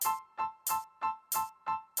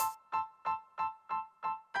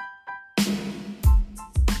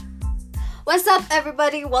What's up,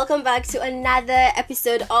 everybody? Welcome back to another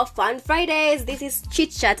episode of Fun Fridays. This is Chit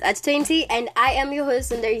Chat at 20, and I am your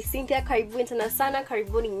host, Sundari Cynthia. Karibuni tena sana,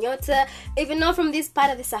 karibuni nyote. If you're not from this part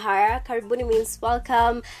of the Sahara, karibuni means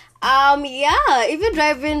welcome. If you're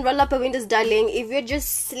driving, roll up your windows, darling. If you're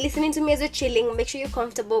just listening to me as you're chilling, make sure you're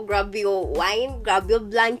comfortable. Grab your wine, grab your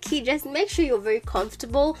blankie. Just make sure you're very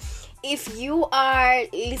comfortable. If you are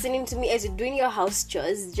listening to me as you're doing your house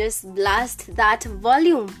chores, just blast that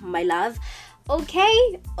volume, my love.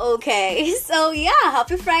 Okay. So yeah,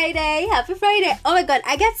 happy Friday. Oh my god,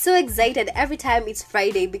 I get so excited every time it's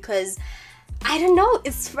Friday because I don't know,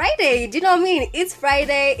 it's Friday. Do you know what I mean? It's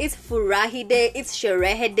Friday, it's Furahi Day, it's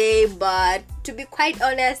Sherehe Day, but to be quite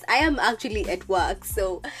honest, I am actually at work.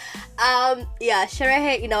 So,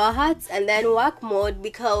 Sherehe in our hearts and then work mode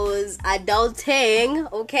because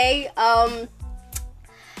adulting, okay?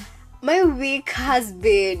 My week has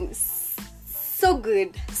been so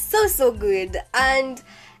good, so good, and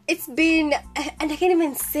it's been, and I can't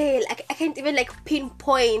even say, like, I can't even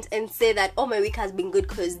pinpoint and say that, oh, my week has been good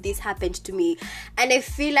because this happened to me. And I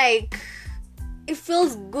feel like it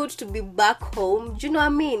feels good to be back home. Do you know what I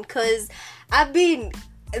mean? Because I've been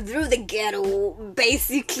through the ghetto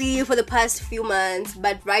basically for the past few months,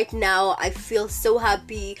 but right now I feel so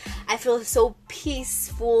happy. I feel so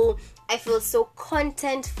peaceful. I feel so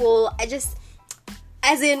contentful.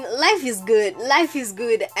 As in, life is good,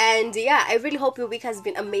 and yeah, I really hope your week has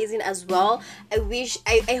been amazing as well.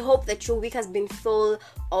 I hope that your week has been full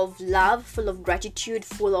of love, full of gratitude,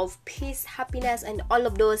 full of peace, happiness, and all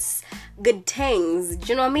of those good things. Do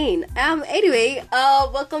you know what I mean? Anyway,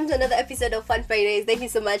 welcome to another episode of Fun Fridays. Thank you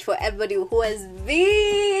so much for everybody who has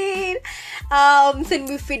been sending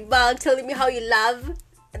me feedback, telling me how you love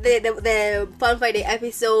the Fun Friday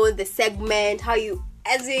episode, the segment, how you,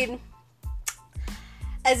 as in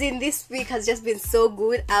this week has just been so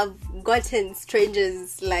good. I've gotten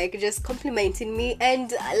strangers just complimenting me,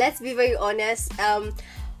 and let's be very honest,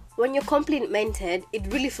 when you're complimented, it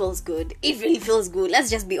really feels good.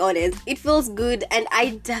 Let's just be honest, it feels good. And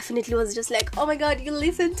I definitely was just like, oh my god, you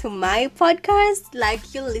listen to my podcast.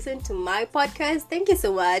 Thank you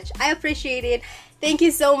so much, I appreciate it. Thank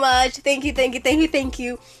you so much. Thank you.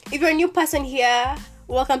 If you're a new person here,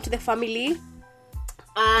 welcome to the family.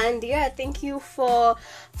 And yeah, thank you for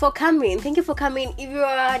coming. If you're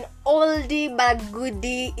an oldie but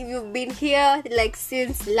goodie, if you've been here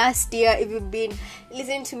since last year, if you've been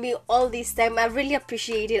listening to me all this time, I really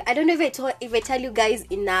appreciate it. I don't know if I tell you guys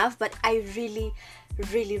enough, but I really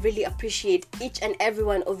appreciate each and every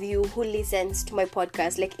one of you who listens to my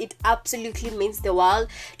podcast. It absolutely means the world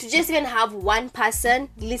to just even have one person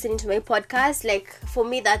listening to my podcast. For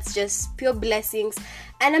me, that's just pure blessings,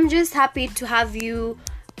 and I'm just happy to have you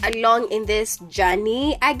along in this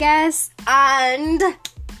journey, I guess. And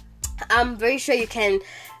I'm very sure you can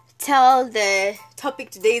tell the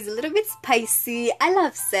topic today is a little bit spicy. I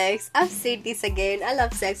love sex. I've said this again. I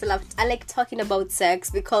love sex. I like talking about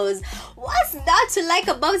sex, because what's not to like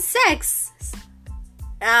about sex?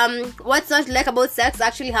 What's not to like about sex? I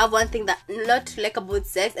actually have one thing that not to like about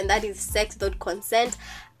sex, and that is sex without consent.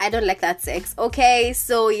 I don't like that sex. Okay,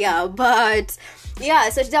 so yeah, but yeah,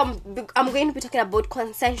 so today I'm going to be talking about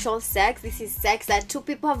consensual sex. This is sex that two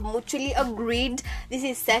people have mutually agreed. This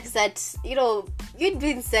is sex that, you're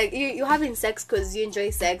doing sex, you're having sex because you enjoy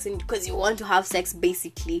sex and because you want to have sex,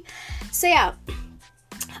 basically. So yeah,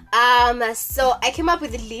 so I came up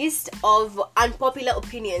with a list of unpopular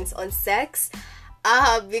opinions on sex.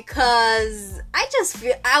 Because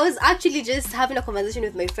I was actually just having a conversation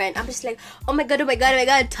with my friend. I'm just like, oh my god,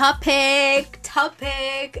 topic.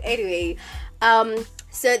 Anyway,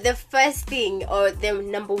 so the first thing, or the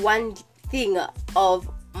number one thing of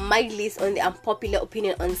my list on the unpopular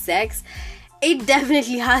opinion on sex, it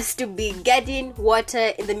definitely has to be getting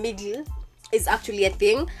water in the middle is actually a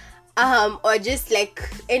thing, or just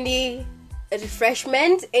any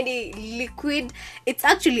refreshment, any liquid, it's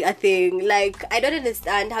actually a thing. I don't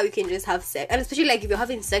understand how you can just have sex, and especially if you're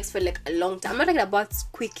having sex for a long time. I'm not talking about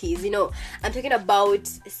quickies, I'm talking about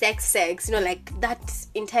sex, that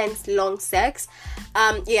intense long sex.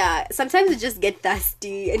 Sometimes you just get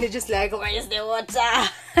thirsty and you're just like, where's the water?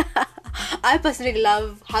 I personally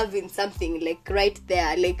love having something right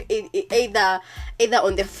there, either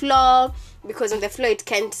on the floor, because on the floor it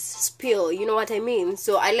can't spill, you know what I mean?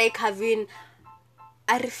 So I like having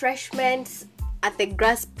a refreshment at the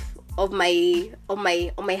grasp of my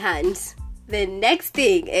hands. The next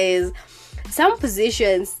thing is, some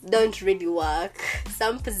positions don't really work.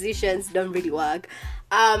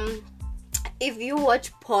 if you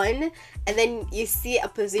watch porn and then you see a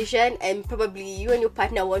position and probably you and your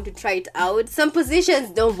partner want to try it out, some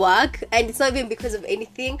positions don't work, and it's not even because of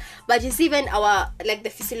anything, but you see even our, like, the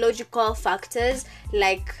physiological factors,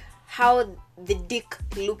 like how the dick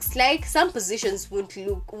looks like, some positions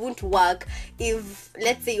won't work if,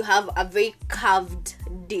 let's say, you have a very curved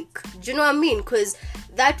dick. Do you know what I mean? Because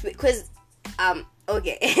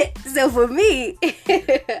okay. So for me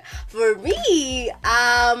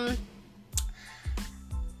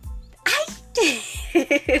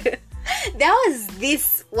there was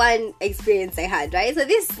this one experience I had, right? So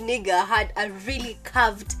this nigga had a really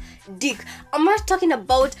curved dick. I'm not talking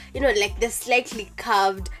about, like the slightly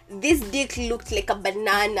curved. This dick looked like a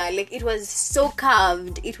banana. Like, it was so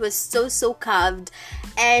curved. It was so curved.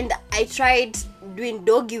 And I tried doing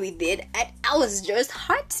doggy with it, and I was just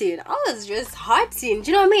hurting.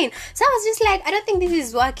 Do you know what I mean? So I was just like, I don't think this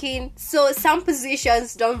is working. So some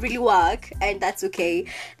positions don't really work, and that's okay.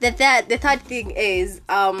 The third thing is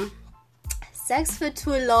sex for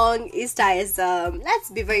too long is tiresome. Let's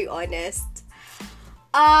be very honest.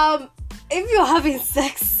 If you're having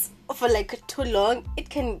sex for like too long, it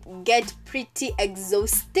can get pretty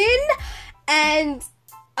exhausting. And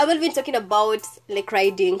I'm not even talking about like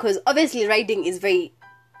riding, because obviously riding is very,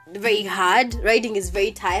 very hard. Riding is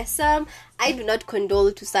very tiresome. I do not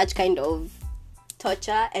condole to such kind of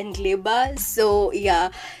torture and labor. So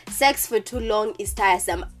yeah, sex for too long is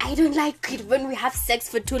tiresome. I don't like it when we have sex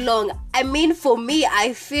for too long. I mean, for me,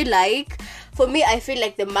 I feel like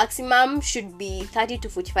the maximum should be 30 to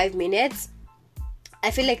 45 minutes. I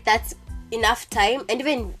feel like that's enough time, and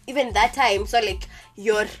even that time, so like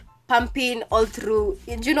you're pumping all through.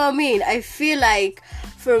 Do you know what I mean? I feel like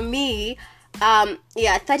for me, 30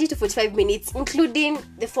 to 45 minutes, including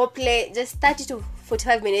the foreplay, just 30 to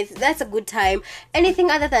 45 minutes, that's a good time. Anything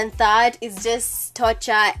other than that is just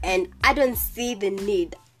torture, and I don't see the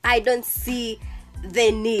need.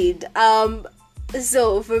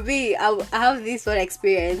 So for me, I have this one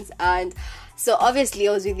experience, and so obviously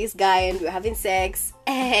I was with this guy and we were having sex,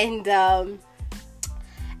 and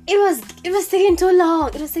it was taking too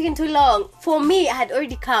long. For me, I had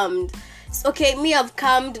already cummed. So, okay, I've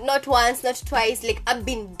cummed not once, not twice. Like, I've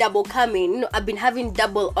been double cumming. I've been having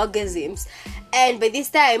double orgasms. And by this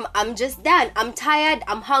time, I'm just done. I'm tired.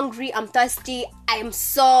 I'm hungry. I'm thirsty. I'm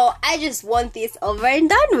sore. I just want this over and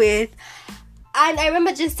done with. And I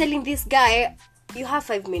remember just telling this guy, you have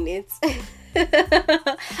 5 minutes.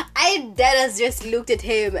 I just looked at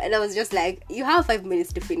him and I was just like, you have 5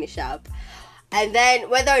 minutes to finish up. And then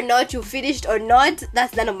whether or not you finished or not,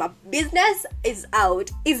 that's none of my business. Is out.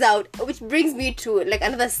 Which brings me to like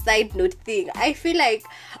another side note thing. I feel like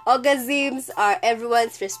orgasms are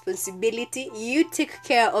everyone's responsibility. You take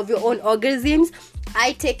care of your own orgasms.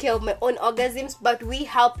 I take care of my own orgasms, but we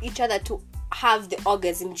help each other to have the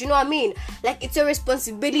orgasm. Do you know what I mean? Like, it's your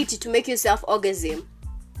responsibility to make yourself orgasm.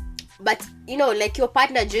 But, like, your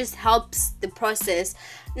partner just helps the process,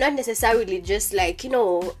 not necessarily just like,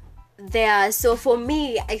 there. So for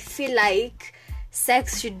me, I feel like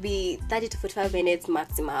sex should be 30 to 45 minutes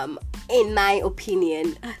maximum, in my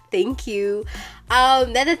opinion. Thank you.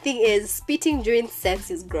 The other thing is, spitting during sex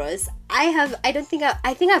is gross. I think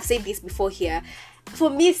I've said this before here. For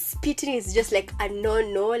me, spitting is just like a no.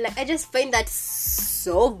 Like, I just find that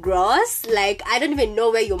so gross. Like, I don't even know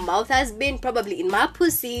where your mouth has been, probably in my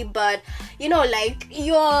pussy, but like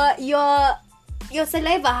your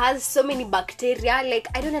saliva has so many bacteria. Like,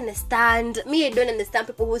 I don't understand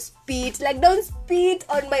people who spit. Like, don't spit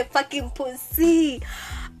on my fucking pussy.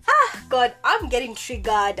 God, I'm getting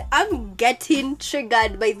triggered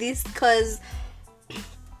by this, because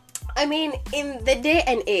I mean, in the day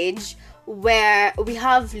and age where we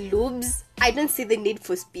have lubes, I don't see the need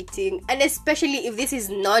for spitting. And especially if this is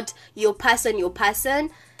not your person.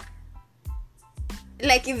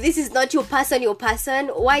 Like, if this is not your person,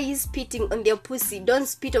 why are you spitting on their pussy? Don't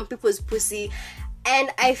spit on people's pussy.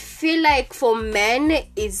 And I feel like for men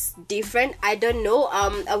it's different. I don't know.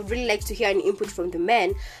 I would really like to hear an input from the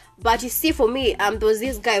men. But you see, for me, there was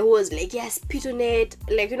this guy who was like, yeah, spit on it.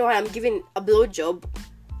 Like, I'm giving a blowjob,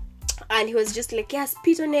 and he was just like, yeah,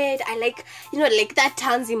 spit on it. I like, like, that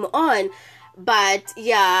turns him on. But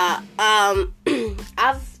yeah,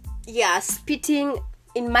 spitting,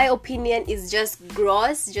 in my opinion, is just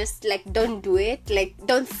gross. Just like, don't do it. Like,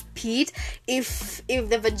 don't spit. If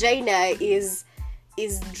the vagina is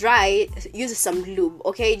dry, use some lube.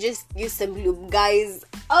 Okay, just use some lube, guys.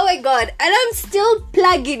 Oh my god, and I'm still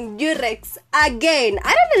plugging Durex again.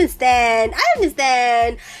 I don't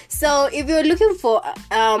understand. So if you're looking for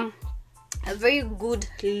a very good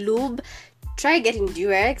lube, try getting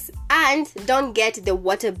Durex, and don't get the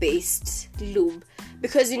water-based lube,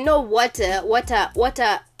 because you know water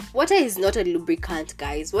is not a lubricant,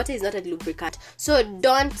 guys. Water is not a lubricant. So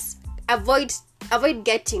don't avoid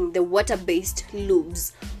getting the water-based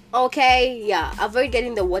lubes. Okay, yeah, avoid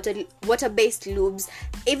getting the water-based lubes.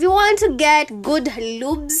 If you want to get good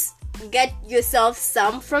lubes, get yourself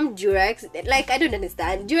some from Durex. Like, I don't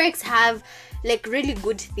understand. Durex have like really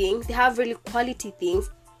good things. They have really quality things.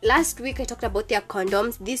 Last week I talked about their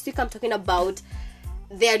condoms. This week I'm talking about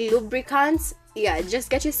their lubricants. Yeah, just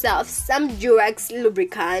get yourself some Durex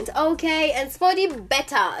lubricant, okay? And Sporty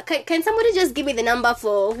better. Can somebody just give me the number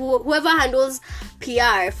for whoever handles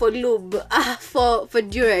PR for lube for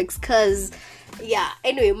Durex? Cause yeah.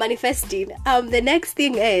 Anyway, manifesting. The next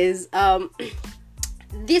thing is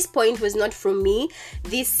this point was not from me.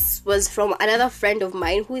 This was from another friend of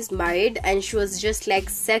mine who is married, and she was just like,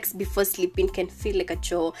 sex before sleeping can feel like a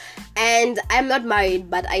chore. And I'm not married,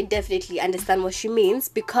 but I definitely understand what she means,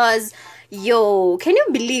 because yo, can you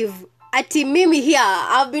believe Ati Mimi here?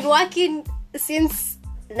 I've been working since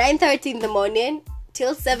 9:30 in the morning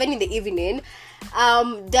till 7 in the evening.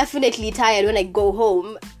 Definitely tired when I go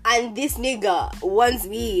home, and this nigga wants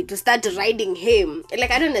me to start riding him. Like,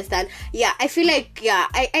 I don't understand. Yeah, I feel like, yeah,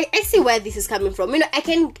 I see where this is coming from. You know, I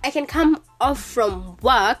can come off from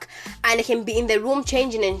work and I can be in the room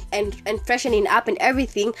changing and freshening up and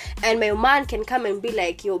everything, and my man can come and be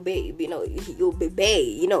like, yo babe, you know, yo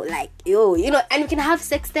baby, you know, like, yo, you know, and we can have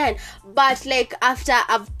sex then. But like, after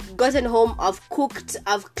I've gotten home, I've cooked,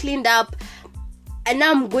 I've cleaned up, and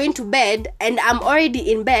now I'm going to bed, and I'm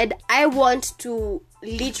already in bed, I want to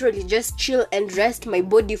literally just chill and rest my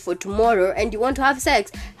body for tomorrow, and you want to have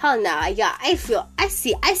sex? Hell nah. Yeah, I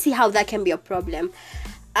see how that can be a problem.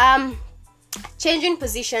 Changing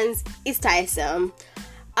positions is tiresome.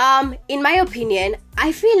 In my opinion,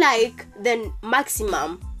 I feel like the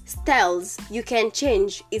maximum styles you can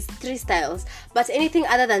change is 3 styles, but anything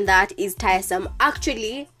other than that is tiresome.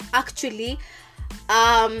 Actually,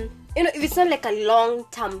 you know, if it's not like a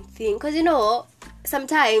long-term thing, because you know,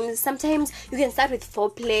 sometimes you can start with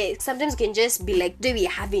foreplay. Sometimes you can just be like, do we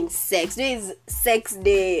having sex? Today is sex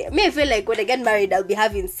day. I feel like when I get married, I'll be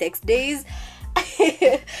having sex days.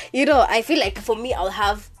 You know, I feel like for me, I'll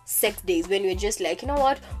have sex days when we're just like, you know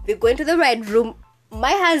what, we're going to the red room.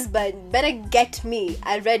 My husband better get me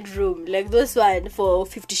a red room, like those one for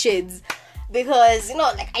 50 Shades. Because, you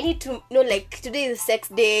know, like, I need to, you know, like, today is sex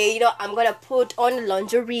day, you know, I'm gonna put on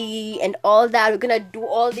lingerie and all that, we're gonna do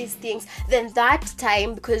all these things. Then that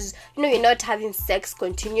time, because, you know, you're not having sex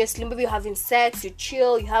continuously, maybe you're having sex, you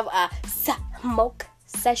chill, you have a smoke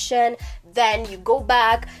session, then you go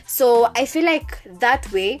back. So I feel like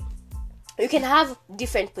that way you can have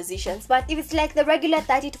different positions. But if it's like the regular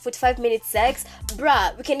 30 to 45 minute sex,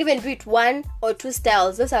 bruh, we can even do it 1 or 2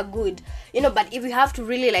 styles. Those are good, you know. But if you have to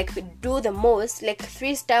really like do the most, like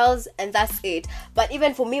 3 styles and that's it. But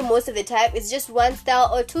even for me, most of the time it's just 1 style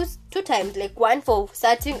or two times, like 1 for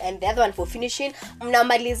starting and the other 1 for finishing.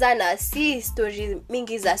 Mnamalizana, si stories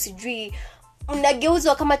mingi za sijui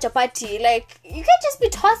mnageuzwa kama chapati. Like, you can't just be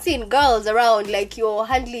tossing girls around like you're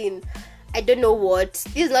handling I don't know what.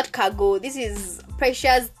 This is not cargo. This is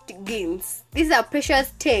precious gains. These are precious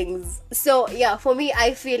things. So yeah, for me,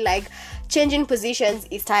 I feel like changing positions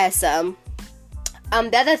is tiresome.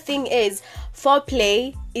 The other thing is,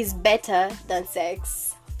 foreplay is better than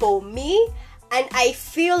sex for me, and I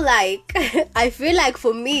feel like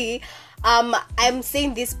for me, I'm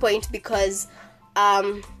saying this point because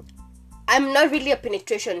I'm not really a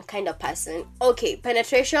penetration kind of person. Okay,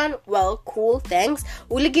 penetration, well, cool, thanks.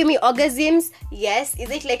 Will you give me orgasms? Yes. Is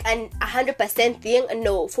it like an 100% thing?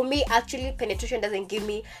 No. For me, actually, penetration doesn't give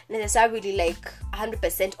me necessarily like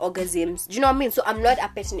 100% orgasms. Do you know what I mean? So I'm not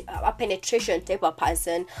a penetration type of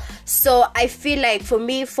person. So I feel like for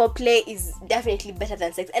me, foreplay is definitely better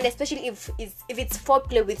than sex, and especially if it's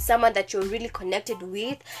foreplay with someone that you're really connected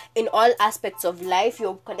with in all aspects of life.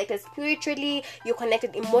 You're connected spiritually, you're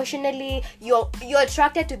connected emotionally, you're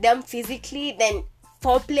attracted to them physically, then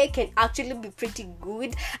foreplay can actually be pretty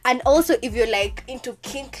good. And also, if you're like into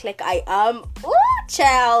kink like I am, ooh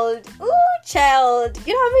child,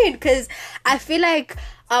 you know what I mean? Because I feel like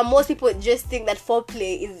most people just think that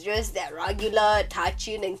foreplay is just the regular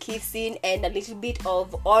touching and kissing and a little bit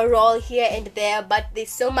of oral here and there, but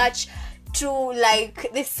there's so much in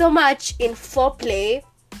foreplay.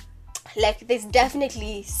 Like, there's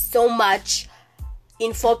definitely so much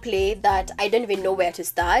in foreplay that I don't even know where to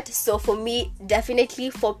start. So for me, definitely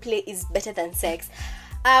foreplay is better than sex.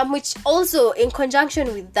 Which also, in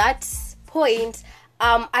conjunction with that point,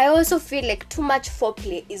 I also feel like too much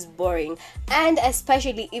foreplay is boring, and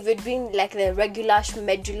especially if you're doing like the regular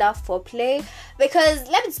medulla foreplay, because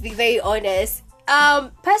let's be very honest,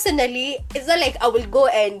 personally, it's not like I will go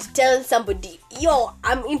and tell somebody, yo,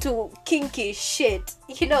 I'm into kinky shit,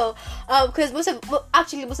 because most of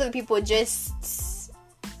the people just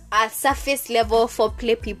are surface level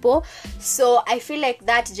foreplay people. So I feel like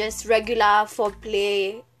that just regular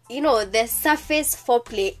foreplay, the surface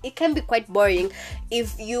foreplay, it can be quite boring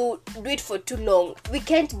if you do it for too long. We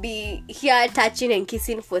can't be here touching and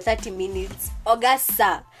kissing for 30 minutes.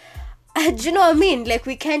 Augusta. Do you know what I mean? Like,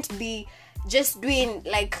 we can't be just doing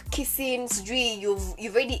like kissing, you've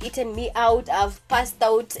already eaten me out, I've passed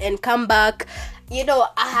out and come back,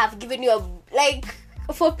 I have given you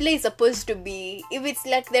foreplay is supposed to be, if it's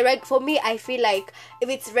like for me, I feel like if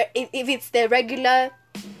it's the regular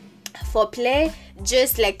foreplay,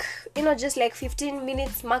 just like 15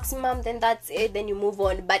 minutes maximum, then that's it, then you move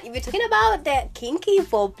on. But if you're talking about the kinky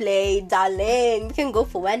foreplay, darling, we can go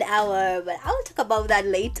for 1 hour, but I'll talk about that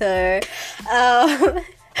later.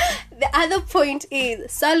 The other point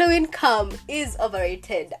is swallowing cum is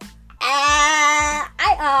overrated. I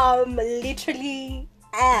am literally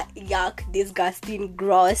yuck, disgusting,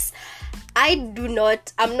 gross. I am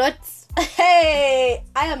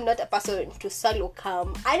not a person to swallow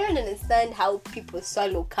cum. I don't understand how people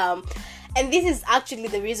swallow cum, and this is actually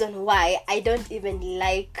the reason why I don't even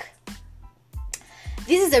like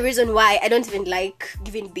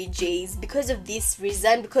giving BJs, because of this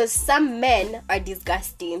reason. Because some men are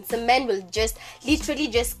disgusting. Some men will just literally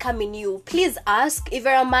just come in you. Please ask, if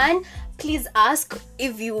you're a man, please ask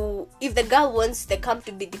if the girl wants the cum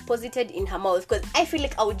to be deposited in her mouth, because I feel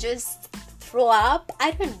like I would just throw up.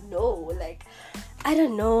 I don't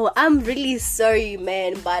know, I'm really sorry,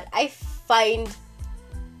 man, but I find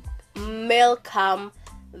male cum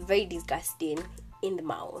very disgusting in the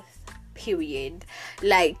mouth, period.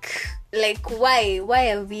 Like why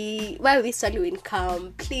are we swallowing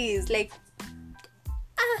cum? Please,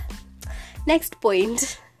 next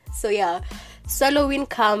point. So yeah, swallowing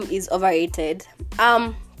cum is overrated.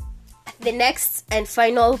 The next and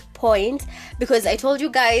final point, because I told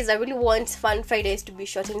you guys I really want Fun Fridays to be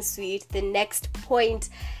short and sweet, the next point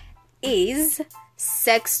is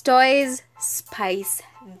sex toys spice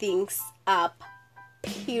things up,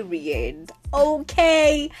 period.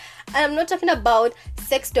 Okay, I'm not talking about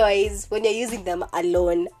sex toys when you're using them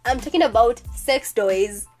alone. I'm talking about sex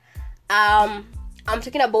toys. I'm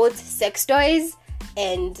talking about sex toys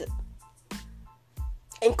and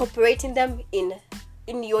incorporating them in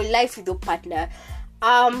your life with your partner.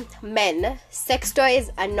 Men, sex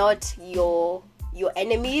toys are not your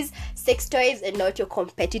enemies. Sex toys are not your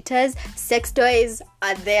competitors. Sex toys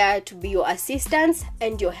are there to be your assistance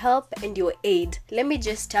and your help and your aid. Let me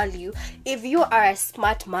just tell you, if you are a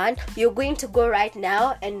smart man, you're going to go right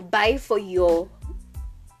now and buy for your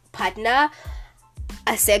partner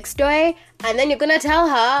a sex toy, and then you're gonna tell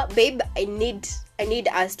her, babe, I need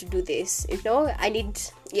us to do this,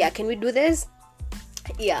 can we do this?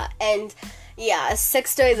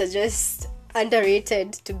 Sex toys are just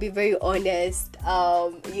underrated, to be very honest.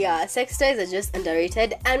 Sex toys are just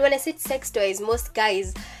underrated. And when I say sex toys, most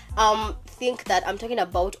guys think that I'm talking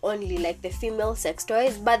about only like the female sex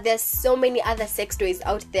toys, but there's so many other sex toys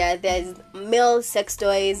out there. There's male sex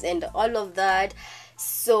toys and all of that.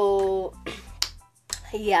 So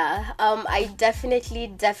I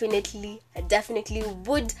definitely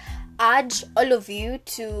would urge all of you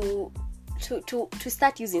to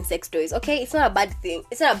start using sex toys. Okay, it's not a bad thing.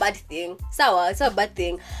 Sawa, it's not a bad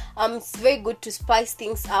thing. It's very good to spice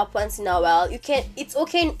things up once in a while. It's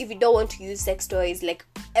okay if you don't want to use sex toys like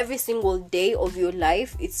every single day of your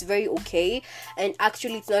life. It's very okay, and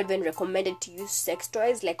actually it's not even recommended to use sex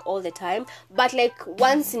toys like all the time, but like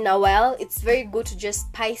once in a while it's very good to just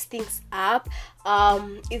spice things up.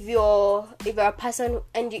 If you're a person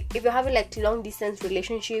and if you're having like long distance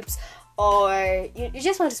relationships, or you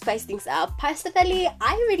just want to spice things up. Personally,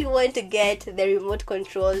 I really want to get the remote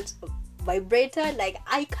controlled vibrator. Like,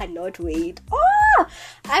 I cannot wait.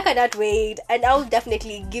 And I'll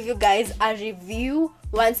definitely give you guys a review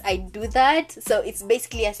once I do that. So it's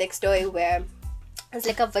basically a sex toy where it's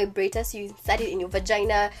like a vibrator, so you insert it in your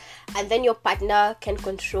vagina and then your partner can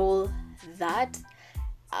control that.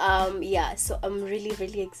 So I'm really,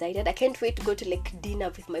 really excited. I can't wait to go to like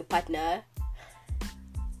dinner with my partner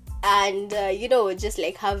and just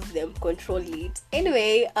like have them control it.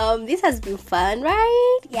 Anyway, this has been fun,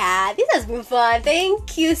 right? Yeah, this has been fun.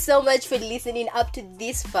 Thank you so much for listening up to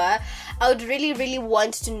this far. I would really, really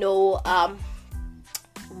want to know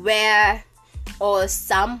where or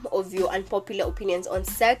some of your unpopular opinions on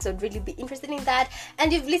sex. I'd really be interested in that.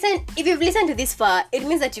 And if you've listened to this far, it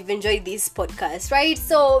means that you've enjoyed this podcast, right?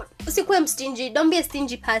 So I'm stingy. Don't be a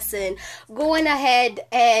stingy person. Go on ahead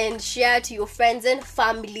and share to your friends and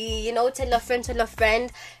family. Tell a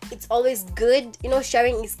friend. It's always good.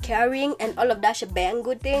 Sharing is caring, and all of that shebang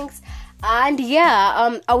good things. And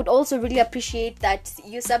I would also really appreciate that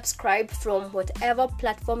you subscribe from whatever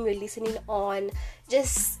platform you're listening on.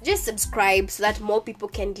 Just subscribe so that more people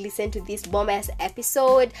can listen to this bomb-ass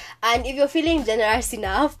episode. And if you're feeling generous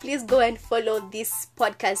enough, please go and follow this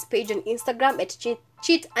podcast page on Instagram at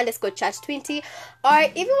cheat_chat20. Or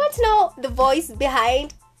if you want to know the voice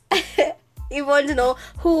behind you want to know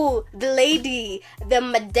who the lady, the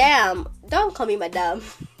madam, don't call me madam.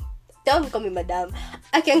 Don't call me madam.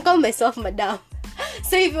 I can call myself madam.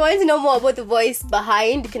 So if you want to know more about the voice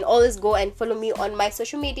behind, you can always go and follow me on my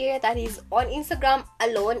social media. That is on Instagram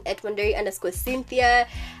alone at Wanderi_Cynthia.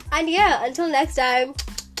 And until next time,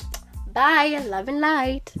 bye, love and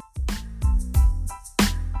light.